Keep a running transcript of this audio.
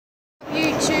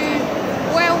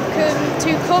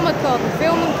Comic-Con,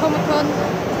 filming Comic-Con.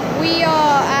 We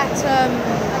are at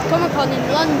Comic-Con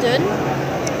in London.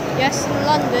 Yes, in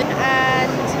London, and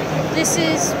this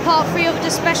is part 3 of the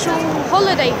special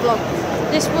holiday vlog.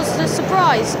 This was the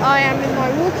surprise. I am in my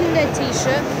Walking Dead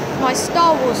t-shirt, my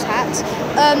Star Wars hat.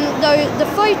 Though the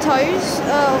photos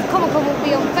of Comic-Con will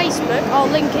be on Facebook, I'll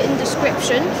link it in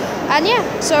description. And yeah,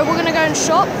 so we're gonna go and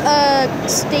shop.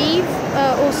 Steve,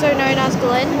 also known as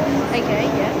Glenn, okay,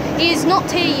 yeah. He is not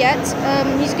here yet.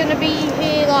 He's gonna be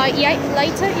here like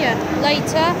later.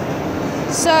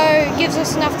 So it gives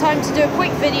us enough time to do a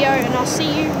quick video, and I'll see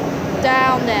you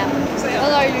down there.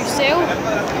 Hello, Lucille.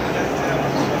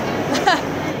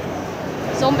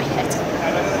 Zombie head.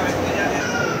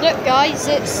 Look guys,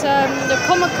 it's the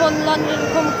Comic-Con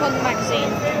London Comic-Con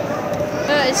magazine.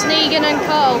 It's Negan and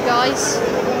Carl, guys.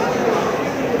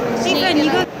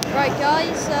 Right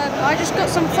guys, I just got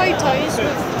some photos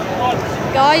with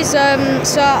guys,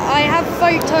 so I have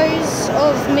photos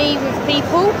of me with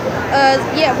people.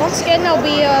 Yeah, once again they'll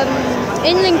be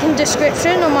in link in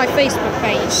description on my Facebook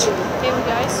page. Here we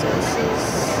go, so this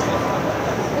is,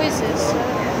 what is this?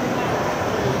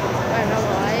 I don't know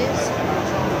what it is.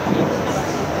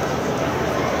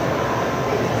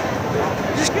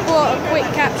 Just bought a quick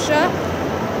capture.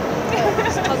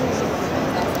 Tons of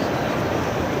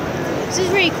this is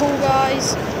really cool,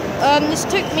 guys. This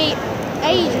took me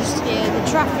ages to get the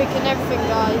traffic and everything,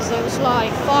 guys. It was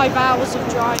like 5 hours of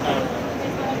driving.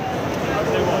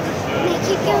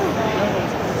 Keep going.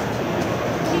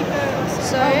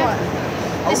 So yeah,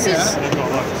 this is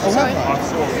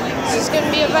going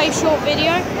to be a very short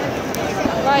video.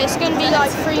 Right, it's going to be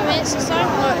like 3 minutes or so.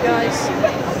 Look, guys.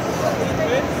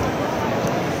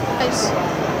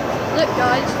 Look,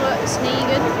 guys. It's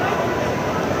Negan.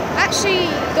 Actually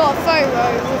got a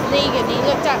photo with Negan. He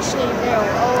looked actually real.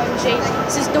 OMG.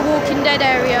 This is the Walking Dead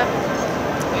area.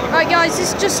 Right guys,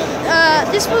 this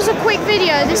was a quick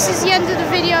video. This is the end of the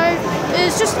video. It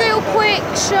was just a little quick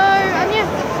show, and yeah.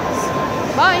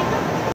 Bye.